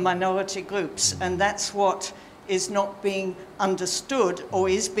for minority groups, and that's what is not being understood, or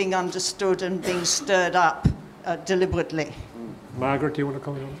is being understood and being stirred up deliberately. Margaret, do you want to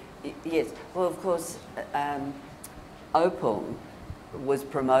comment on that? Yes. Well, of course, OPAL was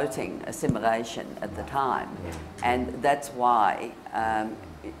promoting assimilation at the time, and that's why,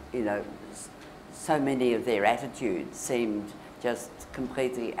 you know, so many of their attitudes seemed just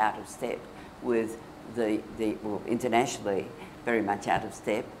completely out of step with well, internationally very much out of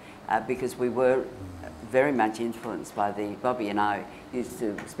step, because we were very much influenced by Bobby and I used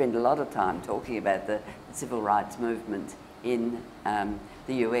to spend a lot of time talking about the civil rights movement in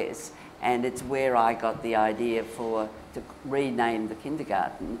the US, and it's where I got the idea to rename the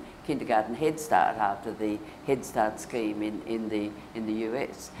kindergarten Head Start after the Head Start scheme in the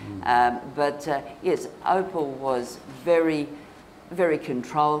US. But yes, OPAL was very, very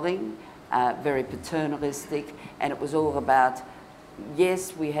controlling, very paternalistic, and it was all about,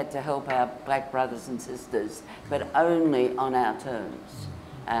 yes, we had to help our black brothers and sisters, but only on our terms.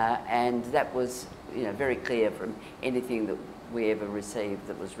 And that was, you know, very clear from anything that we ever received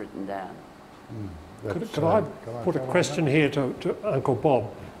that was written down. Could I put a question here to Uncle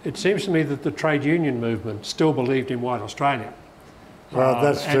Bob? It seems to me that the trade union movement still believed in white Australia. Well,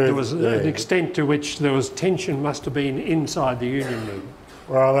 that's true. And there was an extent to which there was tension must have been inside the union movement.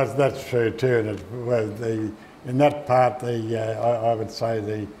 Well, that's true too. And in that part, I would say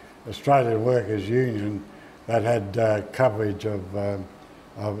the Australian Workers' Union that had coverage of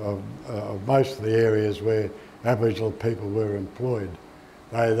most of the areas where Aboriginal people were employed.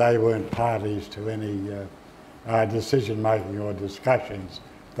 They weren't parties to any decision making or discussions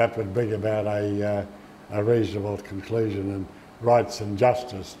that would bring about a reasonable conclusion and rights and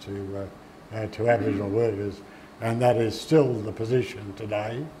justice to Aboriginal workers, and that is still the position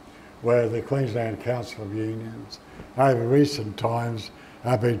today, where the Queensland Council of Unions over recent times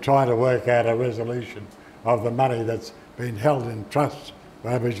have been trying to work out a resolution of the money that's been held in trust for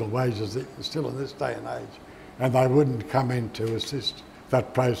Aboriginal wages still in this day and age, and they wouldn't come in to assist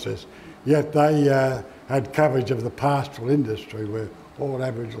that process. Yet they had coverage of the pastoral industry where all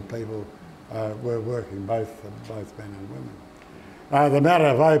Aboriginal people were working, both men and women. The matter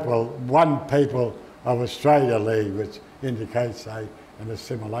of OPAL, One People of Australia League, which indicates an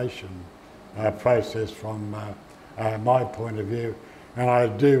assimilation process from my point of view, and I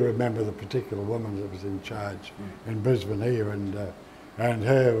do remember the particular woman that was in charge in Brisbane here, and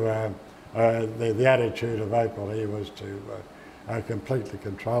her the attitude of OPAL here was to completely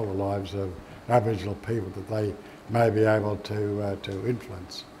control the lives of Aboriginal people that they may be able to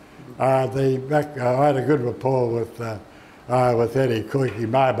influence. I had a good rapport with Eddie Koiki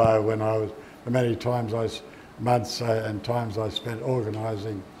Mabo when I was, many times I months and times I spent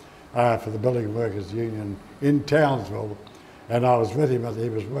organising for the Building Workers Union in Townsville, and I was with him as he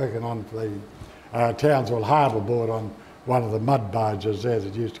was working on for the Townsville Harbour Board on one of the mud barges there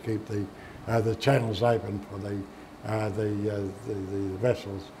that used to keep the channels open for the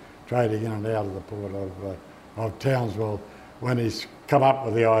vessels trading in and out of the port of Townsville, when he's come up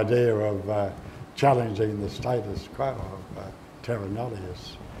with the idea of challenging the status quo of terra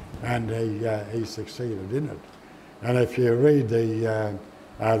nullius, and he succeeded in it. And if you read the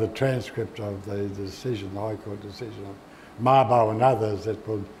transcript of the decision, the High Court decision of Mabo and others,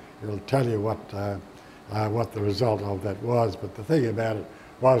 it'll tell you what the result of that was. But the thing about it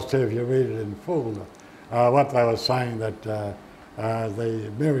was too, if you read it in full, what they were saying that the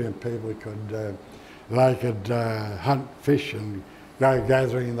Meriam people could hunt, fish, and go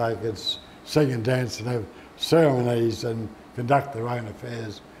gathering. They could sing and dance and have ceremonies and conduct their own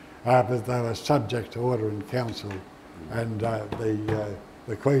affairs, but they were subject to order in council and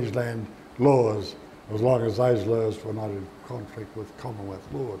the Queensland laws, as long as those laws were not in conflict with Commonwealth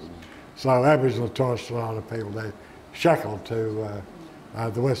laws. So Aboriginal and Torres Strait Islander people, they're shackled to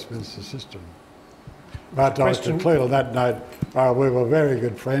the Westminster system. But I conclude on that note, we were very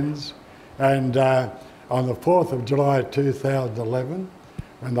good friends, and on the 4th of July 2011,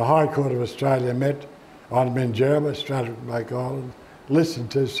 when the High Court of Australia met on Minjerribah, Stradbroke Island,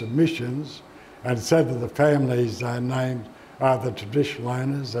 listened to submissions and said that the families named the traditional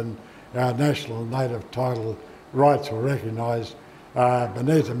owners and our national native title rights were recognised,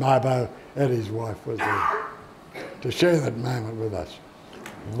 Benita Mabo, Eddie's wife, was there to share that moment with us.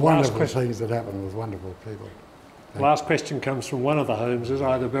 Wonderful things that happen with wonderful people. Last question comes from one of the Holmeses,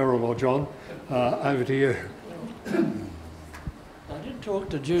 either Beryl or John. Over to you. I did talk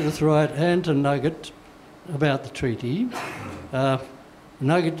to Judith Wright and to Nugget about the treaty.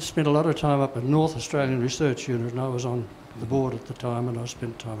 Nugget spent a lot of time up at North Australian Research Unit, and I was on the board at the time, and I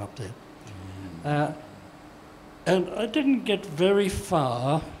spent time up there. And I didn't get very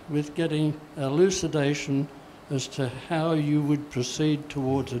far with getting elucidation as to how you would proceed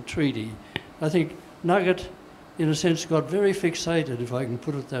towards a treaty. I think Nugget, in a sense, got very fixated, if I can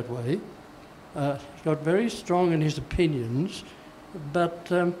put it that way. Got very strong in his opinions, but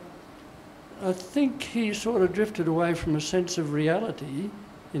I think he sort of drifted away from a sense of reality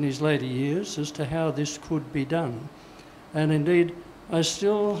in his later years as to how this could be done. And indeed, I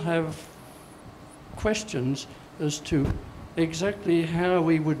still have questions as to exactly how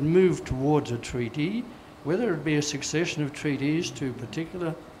we would move towards a treaty, whether it be a succession of treaties to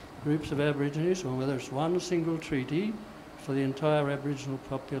particular groups of Aborigines, or whether it's one single treaty for the entire Aboriginal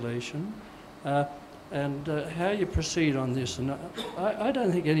population, and how you proceed on this. And I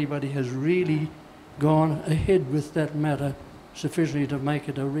don't think anybody has really gone ahead with that matter sufficiently to make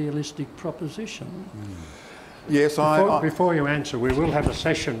it a realistic proposition. Yes, before you answer, we will have a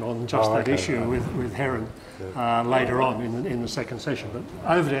session on just that issue with Heron later on in the second session. But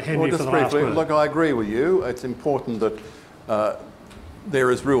over to Henry for the last word. Look, I agree with you. It's important that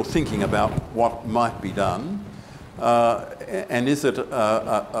there is real thinking about what might be done. And is it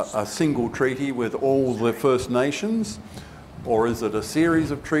a single treaty with all the First Nations, or is it a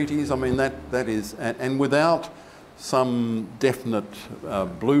series of treaties? I mean, that is, and without some definite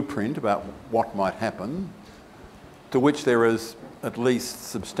blueprint about what might happen, to which there is at least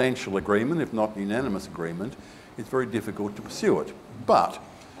substantial agreement, if not unanimous agreement, it's very difficult to pursue it. But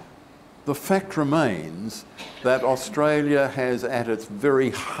the fact remains that Australia has at its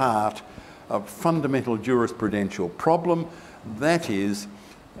very heart a fundamental jurisprudential problem. That is,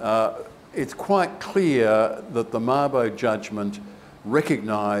 it's quite clear that the Mabo judgment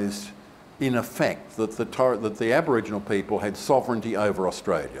recognised in effect that the Aboriginal people had sovereignty over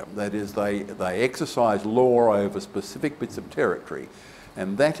Australia. That is, they exercised law over specific bits of territory,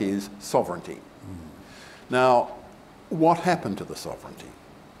 and that is sovereignty. Now, what happened to the sovereignty?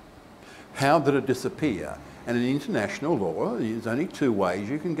 How did it disappear? And in international law, there's only two ways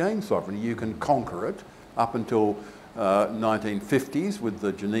you can gain sovereignty. You can conquer it up until 1950s with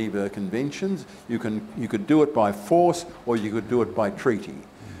the Geneva Conventions. You could do it by force, or you could do it by treaty.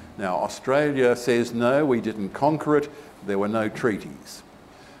 Now, Australia says, no, we didn't conquer it, there were no treaties.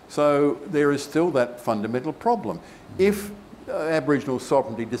 So there is still that fundamental problem. If Aboriginal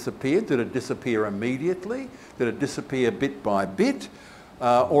sovereignty disappeared, did it disappear immediately? Did it disappear bit by bit?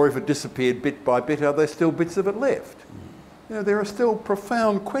 Or if it disappeared bit by bit, are there still bits of it left? You know, there are still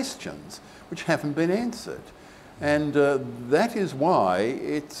profound questions which haven't been answered. And that is why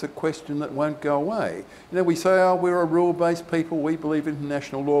it's a question that won't go away. You know, we say, oh, we're a rule-based people, we believe in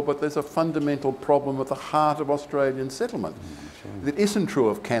international law, but there's a fundamental problem at the heart of Australian settlement. that isn't true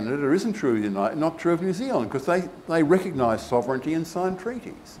of Canada, isn't true of the not true of New Zealand, because they recognise sovereignty and signed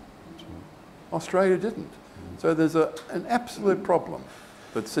treaties. Australia didn't. So there's an absolute problem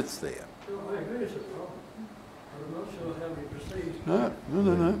that sits there. I agree it's a problem. I'm not sure how we proceed.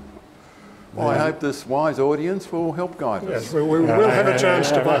 No. Well, I hope this wise audience will help guide us. Yes, we will have a chance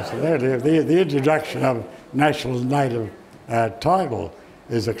to vote. Absolutely. The introduction of national native title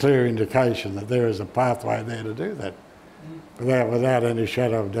is a clear indication that there is a pathway there to do that, without any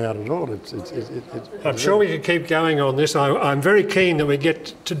shadow of doubt at all. I'm sure we could keep going on this. I'm very keen that we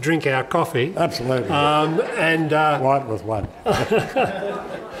get to drink our coffee. Absolutely. White with one.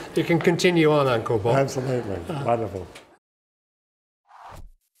 You can continue on, Uncle Bob. Absolutely. Wonderful.